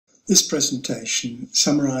This presentation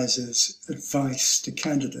summarises advice to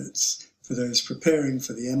candidates for those preparing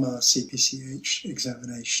for the MRCPCH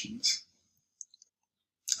examinations.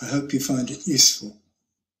 I hope you find it useful.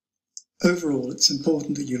 Overall, it's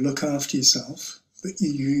important that you look after yourself, that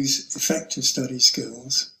you use effective study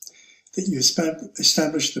skills, that you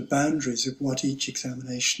establish the boundaries of what each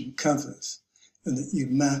examination covers, and that you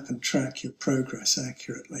map and track your progress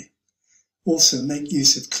accurately. Also, make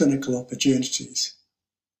use of clinical opportunities.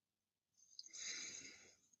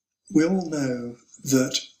 We all know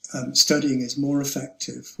that studying is more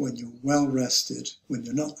effective when you're well rested, when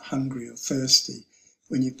you're not hungry or thirsty,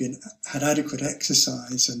 when you've had adequate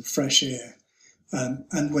exercise and fresh air,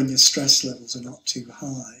 and when your stress levels are not too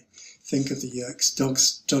high. Think of the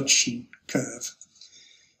Yerkes-Dodson curve.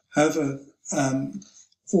 However,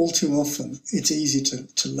 all too often it's easy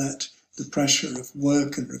to let the pressure of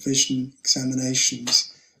work and revision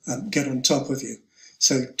examinations get on top of you.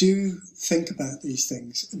 So do think about these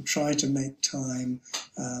things and try to make time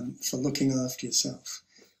for looking after yourself.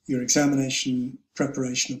 Your examination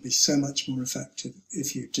preparation will be so much more effective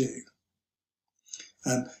if you do.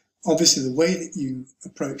 Obviously, the way that you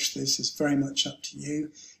approach this is very much up to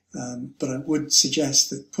you, but I would suggest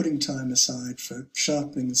that putting time aside for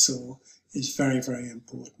sharpening the saw is very, very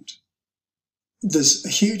important. There's a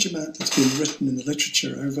huge amount that's been written in the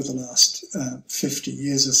literature over the last 50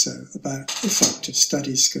 years or so about effective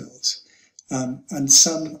study skills, and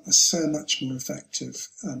some are so much more effective,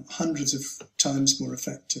 hundreds of times more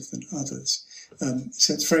effective than others.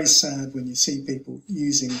 So it's very sad when you see people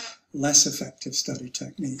using less effective study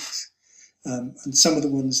techniques, and some of the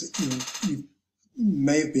ones that you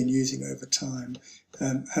may have been using over time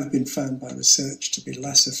have been found by research to be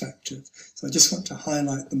less effective. So I just want to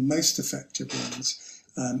highlight the most effective ones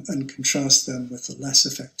and contrast them with the less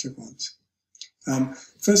effective ones.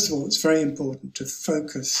 First of all, it's very important to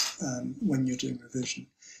focus when you're doing revision.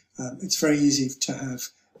 It's very easy to have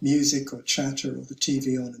music or chatter or the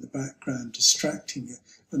TV on in the background distracting you,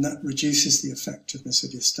 and that reduces the effectiveness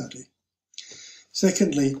of your study.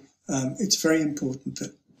 Secondly, it's very important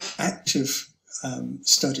that active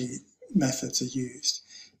study methods are used.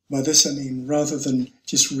 By this I mean, rather than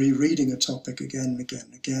just rereading a topic again and again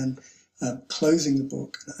and again, closing the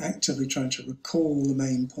book and actively trying to recall the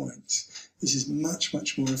main points. This is much,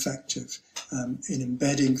 much more effective in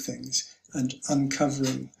embedding things and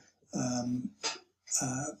uncovering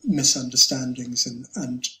misunderstandings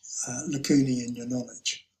and lacunae in your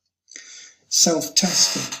knowledge.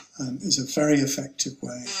 Self-testing is a very effective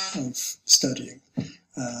way of studying.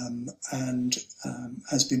 And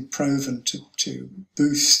has been proven to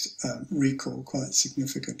boost recall quite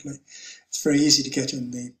significantly. It's very easy to get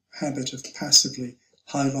in the habit of passively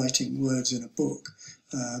highlighting words in a book,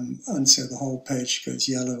 and so the whole page goes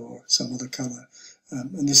yellow or some other colour,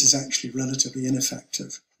 and this is actually relatively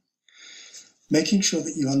ineffective. Making sure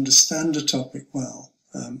that you understand a topic well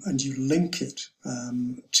and you link it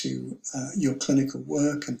to your clinical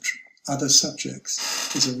work and other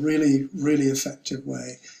subjects is a really, really effective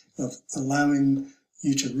way of allowing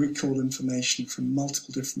you to recall information from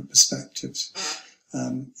multiple different perspectives.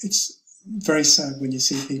 It's very sad when you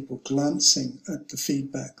see people glancing at the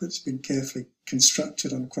feedback that's been carefully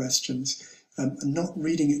constructed on questions and not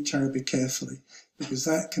reading it terribly carefully, because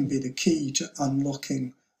that can be the key to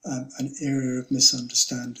unlocking an area of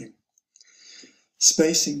misunderstanding.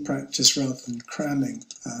 Spacing practice rather than cramming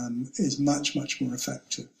is much, much more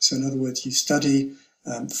effective. So in other words, you study,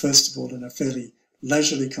 first of all, in a fairly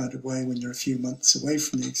leisurely kind of way when you're a few months away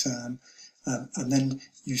from the exam, and then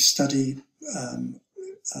you study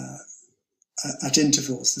at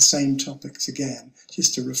intervals the same topics again,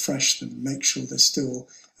 just to refresh them and make sure they're still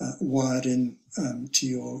wired in to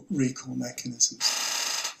your recall mechanisms.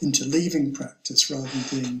 Interleaving practice rather than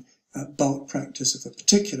doing bulk practice of a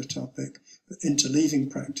particular topic, but interleaving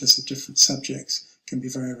practice of different subjects can be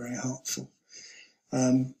very, very helpful.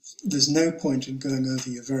 There's no point in going over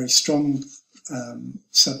your very strong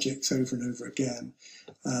subjects over and over again.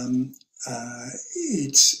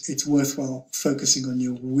 It's worthwhile focusing on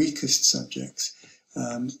your weakest subjects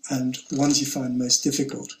and the ones you find most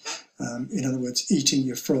difficult. In other words, eating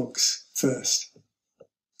your frogs first.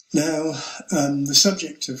 Now, the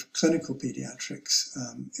subject of clinical paediatrics,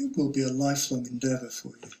 it will be a lifelong endeavour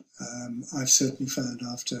for you. I've certainly found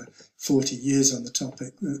after 40 years on the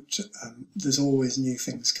topic that there's always new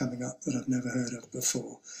things coming up that I've never heard of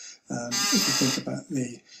before. If you think about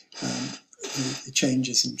the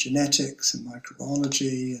changes in genetics and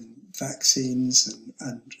microbiology and vaccines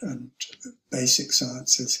and basic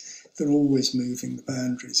sciences, they're always moving the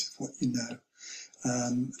boundaries of what you know.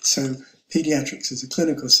 So paediatrics as a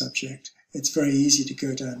clinical subject it's very easy to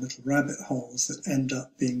go down little rabbit holes that end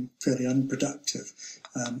up being fairly unproductive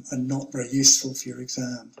and not very useful for your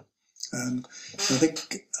exam. So I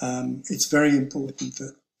think it's very important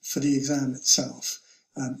that for the exam itself,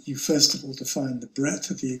 you first of all define the breadth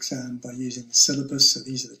of the exam by using the syllabus. So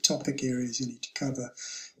these are the topic areas you need to cover,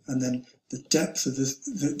 and then the depth of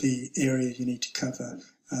the area you need to cover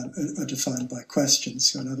are defined by questions.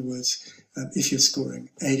 So in other words, if you're scoring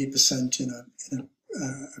 80% in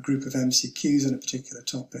a group of MCQs on a particular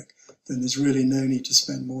topic, then there's really no need to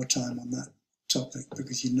spend more time on that topic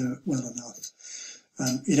because you know it well enough.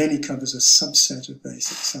 It only covers a subset of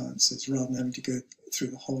basic sciences rather than having to go through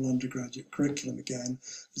the whole undergraduate curriculum again.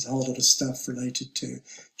 There's a whole lot of stuff related to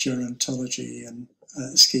gerontology and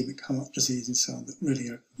ischemic heart disease and so on that really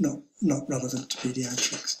are not relevant to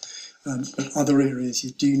paediatrics. But other areas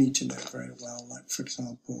you do need to know very well, like, for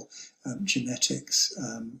example, genetics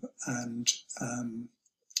and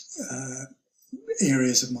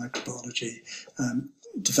areas of microbiology,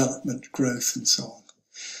 development, growth, and so on.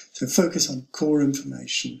 So focus on core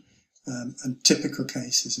information and typical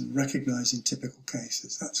cases and recognising typical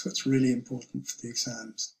cases. That's what's really important for the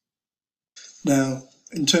exams. Now,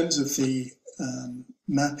 in terms of the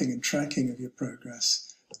mapping and tracking of your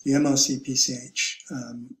progress, the MRCPCH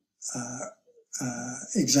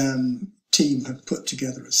exam team have put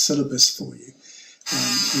together a syllabus for you,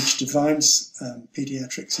 which divides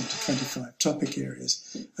paediatrics into 25 topic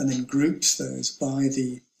areas and then groups those by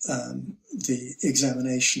the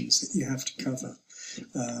examinations that you have to cover.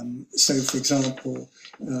 So, for example,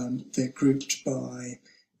 they're grouped by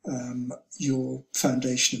your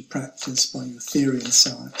foundation and practice, by your theory and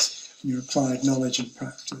science, and your applied knowledge and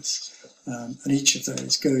practice. And each of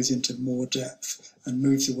those goes into more depth and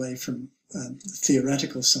moves away from the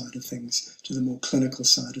theoretical side of things to the more clinical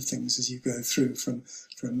side of things as you go through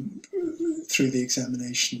through the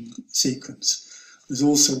examination sequence. There's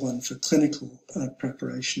also one for clinical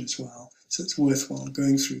preparation as well, so it's worthwhile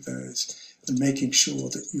going through those and making sure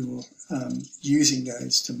that you're using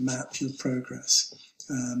those to map your progress.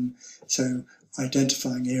 So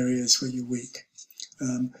identifying areas where you're weak.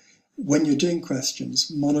 When you're doing questions,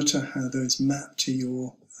 monitor how those map to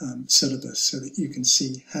your syllabus so that you can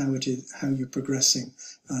see how you're progressing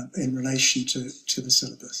in relation to the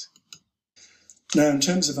syllabus. Now, in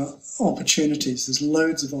terms of opportunities, there's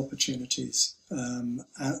loads of opportunities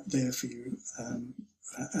out there for you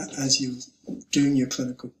as you're doing your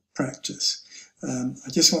clinical practice. I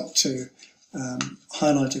just want to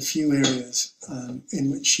highlight a few areas a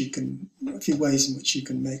few ways in which you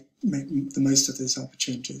can make the most of these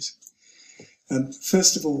opportunities.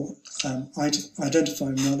 First of all,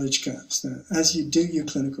 identify knowledge gaps. Now, as you do your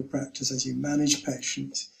clinical practice, as you manage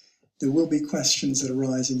patients, there will be questions that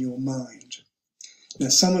arise in your mind. Now,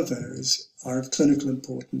 some of those are of clinical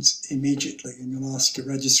importance immediately, and you'll ask your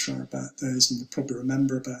registrar about those, and you'll probably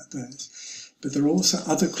remember about those. But there are also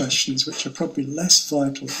other questions which are probably less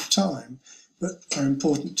vital at the time, but are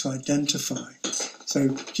important to identify.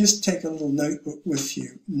 So just take a little notebook with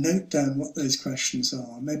you, note down what those questions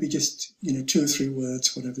are, maybe just 2 or 3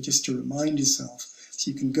 words, whatever, just to remind yourself, so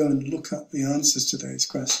you can go and look up the answers to those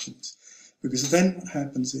questions. Because then what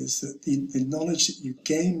happens is that the knowledge that you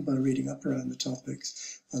gain by reading up around the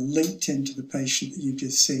topics are linked into the patient that you've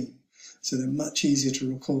just seen, so they're much easier to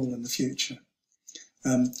recall in the future.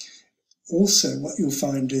 Also, what you'll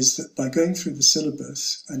find is that by going through the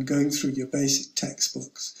syllabus and going through your basic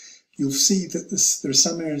textbooks, you'll see that there are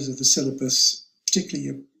some areas of the syllabus,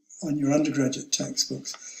 particularly on your undergraduate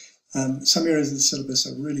textbooks, some areas of the syllabus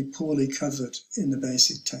are really poorly covered in the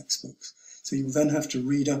basic textbooks. So you'll then have to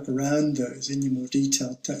read up around those in your more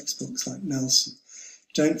detailed textbooks like Nelson.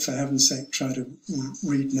 Don't, for heaven's sake, try to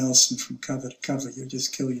read Nelson from cover to cover. You'll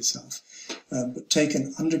just kill yourself. But take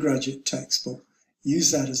an undergraduate textbook,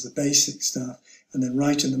 use that as the basic stuff, and then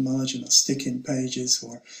write in the margin or stick in pages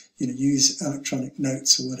or use electronic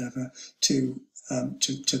notes or whatever to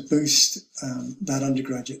boost that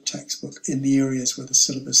undergraduate textbook in the areas where the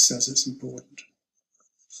syllabus says it's important.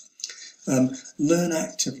 Learn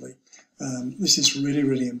actively. This is really,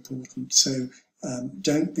 really important. So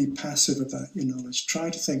don't be passive about your knowledge. Try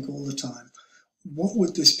to think all the time, what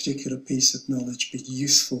would this particular piece of knowledge be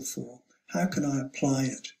useful for? How can I apply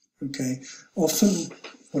it? Okay. Often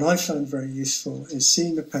what I found very useful is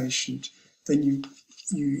seeing a patient, then you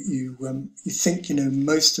think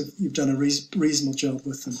you've done a reasonable job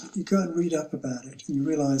with them, but you go and read up about it and you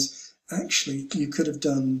realise actually you could have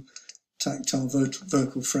done tactile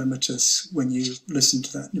vocal fremitus when you listened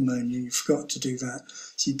to that pneumonia, you forgot to do that.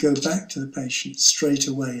 So you go back to the patient straight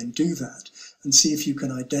away and do that and see if you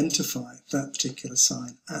can identify that particular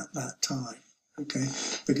sign at that time. okay?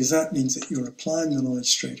 Because that means that you're applying the knowledge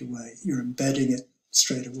straight away, you're embedding it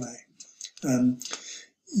straight away.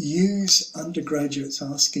 Use undergraduates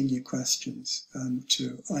asking you questions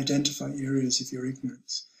to identify areas of your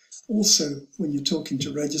ignorance. Also, when you're talking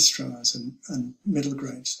to registrars and middle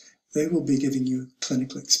grades, they will be giving you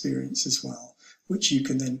clinical experience as well, which you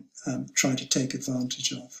can then try to take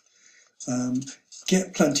advantage of.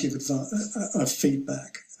 Get plenty of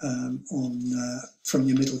feedback from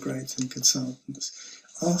your middle grades and consultants.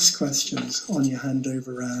 Ask questions on your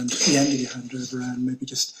handover round, at the end of your handover round, maybe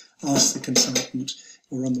just ask the consultant,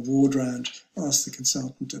 or on the ward round, ask the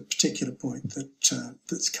consultant a particular point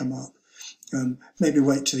that's come up. Maybe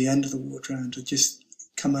wait to the end of the ward round and just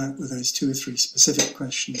come out with those 2 or 3 specific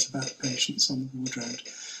questions about patients on the ward round.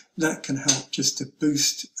 That can help just to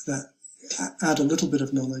boost that, add a little bit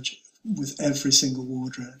of knowledge with every single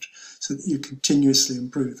ward round, so that you're continuously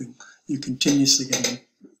improving, you're continuously getting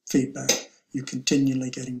feedback, you're continually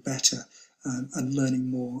getting better, and learning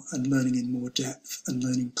more, and learning in more depth, and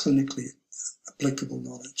learning clinically applicable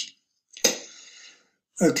knowledge.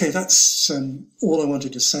 Okay, that's all I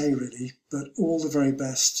wanted to say really, but all the very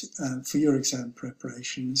best for your exam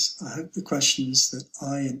preparations. I hope the questions that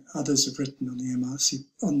I and others have written on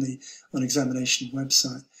the OnExamination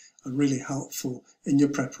website are really helpful in your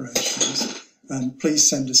preparations. Please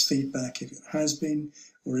send us feedback if it has been,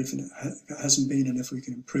 or if it hasn't been, and if we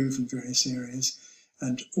can improve in various areas.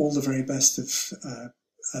 And all the very best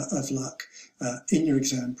of luck in your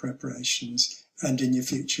exam preparations and in your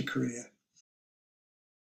future career.